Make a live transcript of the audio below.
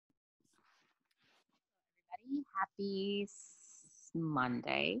Happy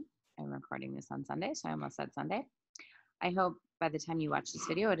Monday. I'm recording this on Sunday, so I almost said Sunday. I hope by the time you watch this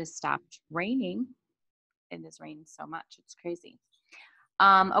video, it has stopped raining. It has rained so much. It's crazy.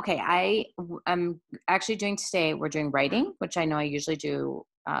 Okay, I'm actually doing today, we're doing writing, which I know I usually do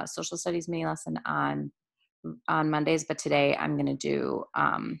social studies mini lesson on Mondays, but today I'm going to do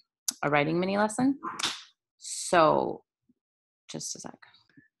a writing mini lesson. So just a sec.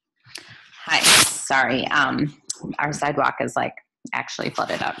 Hi, sorry. Our sidewalk is like actually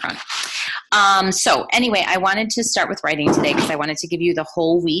flooded out front. So anyway, I wanted to start with writing today because I wanted to give you the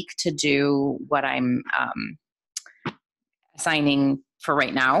whole week to do what I'm assigning for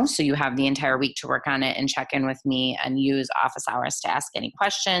right now. So you have the entire week to work on it and check in with me and use office hours to ask any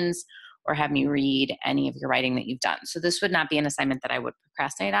questions or have me read any of your writing that you've done. So this would not be an assignment that I would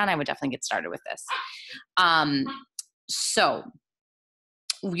procrastinate on. I would definitely get started with this. So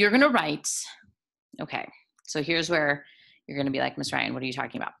you're going to write. Okay. So here's where you're going to be like, Ms. Ryan, what are you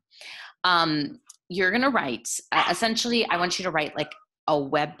talking about? You're going to write, essentially, I want you to write like a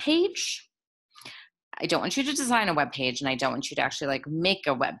web page. I don't want you to design a web page and I don't want you to actually like make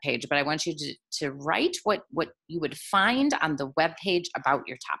a web page, but I want you to write what you would find on the web page about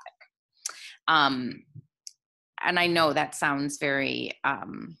your topic. And I know that sounds very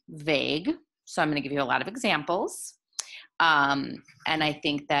vague, so I'm going to give you a lot of examples. And I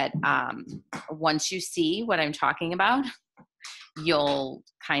think that once you see what I'm talking about, you'll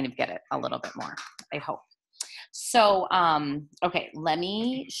kind of get it a little bit more, I hope. So, okay, let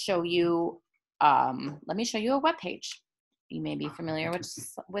me show you a web page. You may be familiar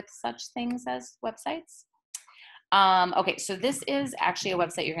with such things as websites. Okay, so this is actually a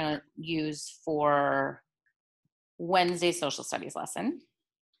website you're going to use for Wednesday social studies lesson.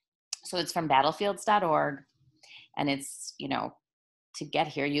 So it's from battlefields.org. And it's, to get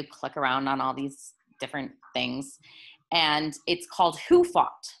here, you click around on all these different things. And it's called Who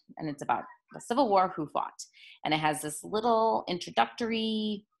Fought? And it's about the Civil War, who fought. And it has this little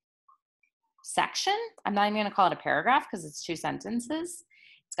introductory section. I'm not even going to call it a paragraph because it's 2 sentences.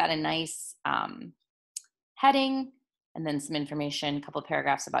 It's got a nice heading and then some information, a couple of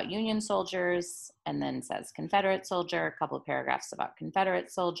paragraphs about Union soldiers, and then says Confederate soldier, a couple of paragraphs about Confederate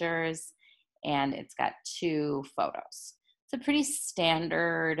soldiers, and it's got 2 photos. It's a pretty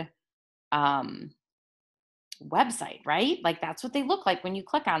standard website, right? Like that's what they look like when you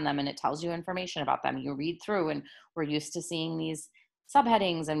click on them and it tells you information about them. You read through and we're used to seeing these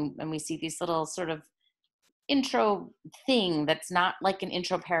subheadings and we see these little sort of intro thing that's not like an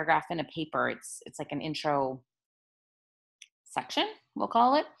intro paragraph in a paper. It's like an intro section, we'll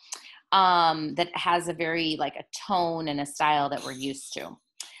call it, that has a very like a tone and a style that we're used to.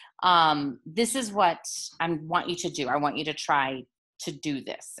 This is what I want you to do. I want you to try to do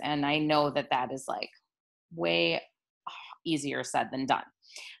this. And I know that that is like way easier said than done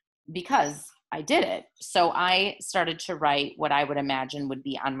because I did it. So I started to write what I would imagine would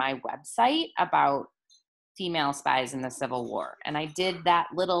be on my website about female spies in the Civil War. And I did that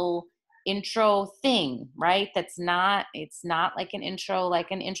little intro thing, right? It's not like an intro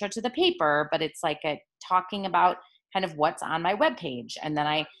to the paper, but it's like talking about kind of what's on my webpage. And then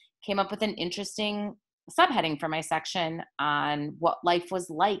I came up with an interesting subheading for my section on what life was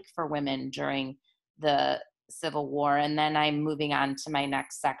like for women during the Civil War. And then I'm moving on to my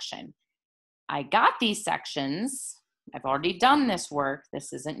next section. I got these sections. I've already done this work.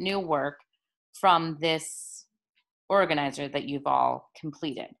 This isn't new work from this organizer that you've all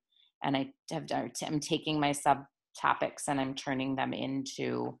completed. And I'm taking my subtopics and I'm turning them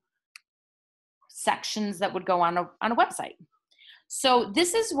into sections that would go on a website. So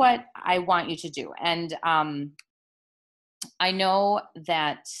this is what I want you to do. And I know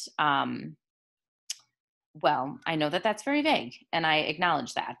that, I know that that's very vague and I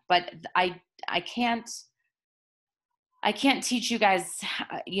acknowledge that, but I can't teach you guys,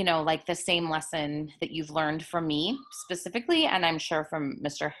 like the same lesson that you've learned from me specifically. And I'm sure from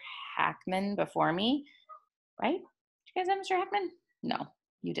Mr. Hackman before me, right? Did you guys have Mr. Hackman? No,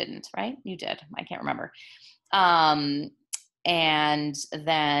 you didn't, right? You did. I can't remember. And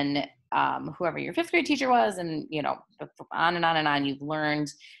then whoever your 5th grade teacher was, and on and on and on, you've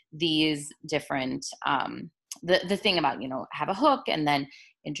learned these different the thing about have a hook and then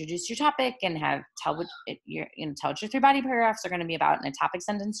introduce your topic and tell what your 3 body paragraphs are going to be about, and a topic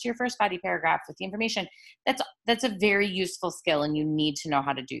sentence to your first body paragraph with the information. That's a very useful skill, and you need to know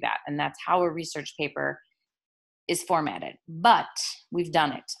how to do that. And that's how a research paper is formatted. But we've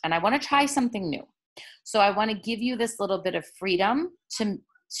done it, and I want to try something new. So I want to give you this little bit of freedom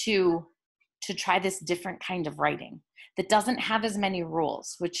to to try this different kind of writing that doesn't have as many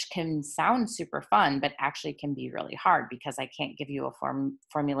rules, which can sound super fun, but actually can be really hard because I can't give you a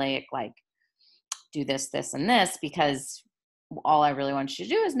formulaic, like, do this, this, and this, because all I really want you to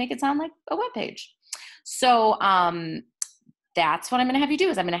do is make it sound like a web page. So that's what I'm going to have you do,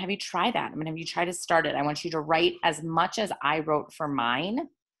 is I'm going to have you try that. I'm going to have you try to start it. I want you to write as much as I wrote for mine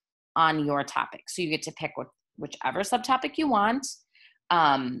on your topic. So you get to pick whichever subtopic you want.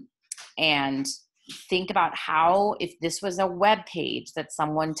 And think about how, if this was a web page that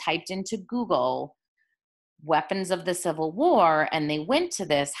someone typed into Google, weapons of the Civil War, and they went to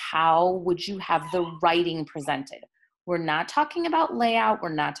this, how would you have the writing presented? We're not talking about layout. We're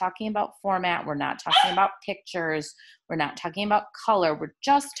not talking about format. We're not talking about pictures. We're not talking about color. We're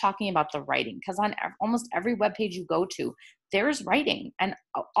just talking about the writing, because on almost every web page you go to, there's writing, and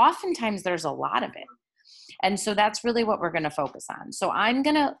oftentimes there's a lot of it. And so that's really what we're going to focus on. So I'm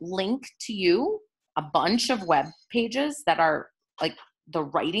going to link to you a bunch of web pages that are like, the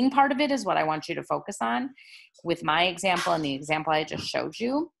writing part of it is what I want you to focus on with my example and the example I just showed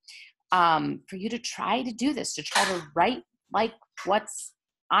you, for you to try to do this, to try to write like what's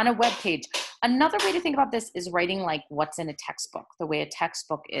on a web page. Another way to think about this is writing like what's in a textbook, the way a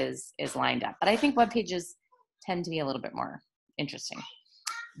textbook is lined up. But I think web pages tend to be a little bit more interesting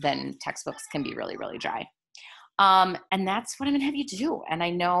than textbooks can be really, really dry. And that's what I'm gonna have you do. And I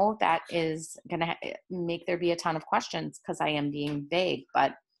know that is gonna make there be a ton of questions because I am being vague,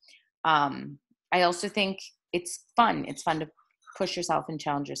 but I also think it's fun. It's fun to push yourself and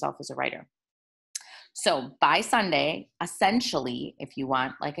challenge yourself as a writer. So by Sunday, essentially, if you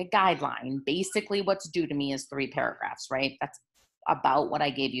want like a guideline, basically what's due to me is 3 paragraphs, right? That's about what I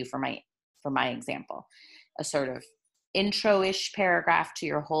gave you for my example. A sort of intro-ish paragraph to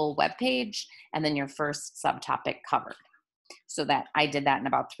your whole web page, and then your first subtopic covered. So that I did that in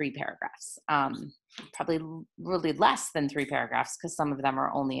about 3 paragraphs. Probably really less than 3 paragraphs because some of them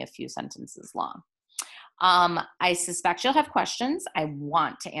are only a few sentences long. I suspect you'll have questions. I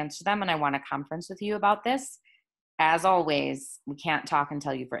want to answer them, and I want a conference with you about this. As always, we can't talk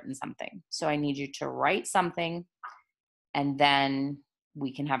until you've written something. So I need you to write something, and then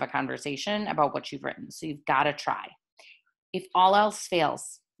we can have a conversation about what you've written. So you've got to try. If all else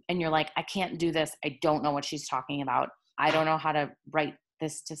fails and you're like, I can't do this, I don't know what she's talking about, I don't know how to write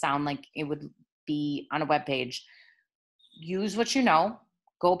this to sound like it would be on a web page, use what you know,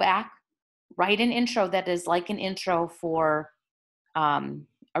 go back, write an intro that is like an intro for a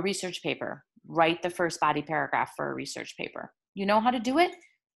research paper. Write the first body paragraph for a research paper. You know how to do it?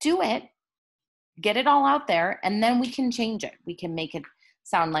 Do it. Get it all out there, and then we can change it. We can make it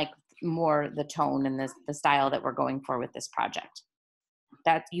sound like more the tone and the style that we're going for with this project.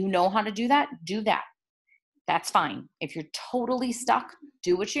 That you know how to do that, do that. That's fine. If you're totally stuck,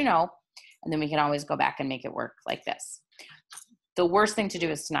 do what you know, and then we can always go back and make it work like this. The worst thing to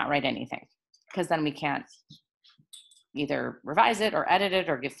do is to not write anything, because then we can't either revise it or edit it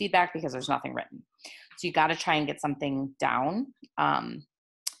or give feedback because there's nothing written. So you got to try and get something down. Yeah,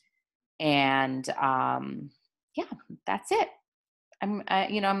 that's it. I'm a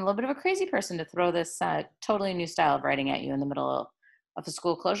little bit of a crazy person to throw this totally new style of writing at you in the middle of a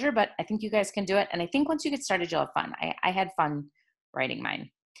school closure, but I think you guys can do it. And I think once you get started, you'll have fun. I had fun writing mine.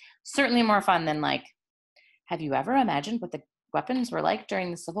 Certainly more fun than like, have you ever imagined what the weapons were like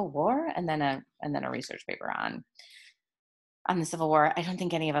during the Civil War? And then a research paper on the Civil War. I don't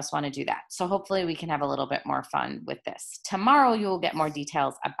think any of us want to do that. So hopefully we can have a little bit more fun with this. Tomorrow you will get more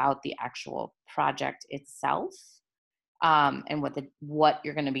details about the actual project itself. And what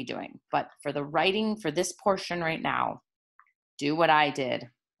you're going to be doing. But for the writing for this portion right now, do what I did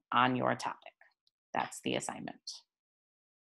on your topic. That's the assignment.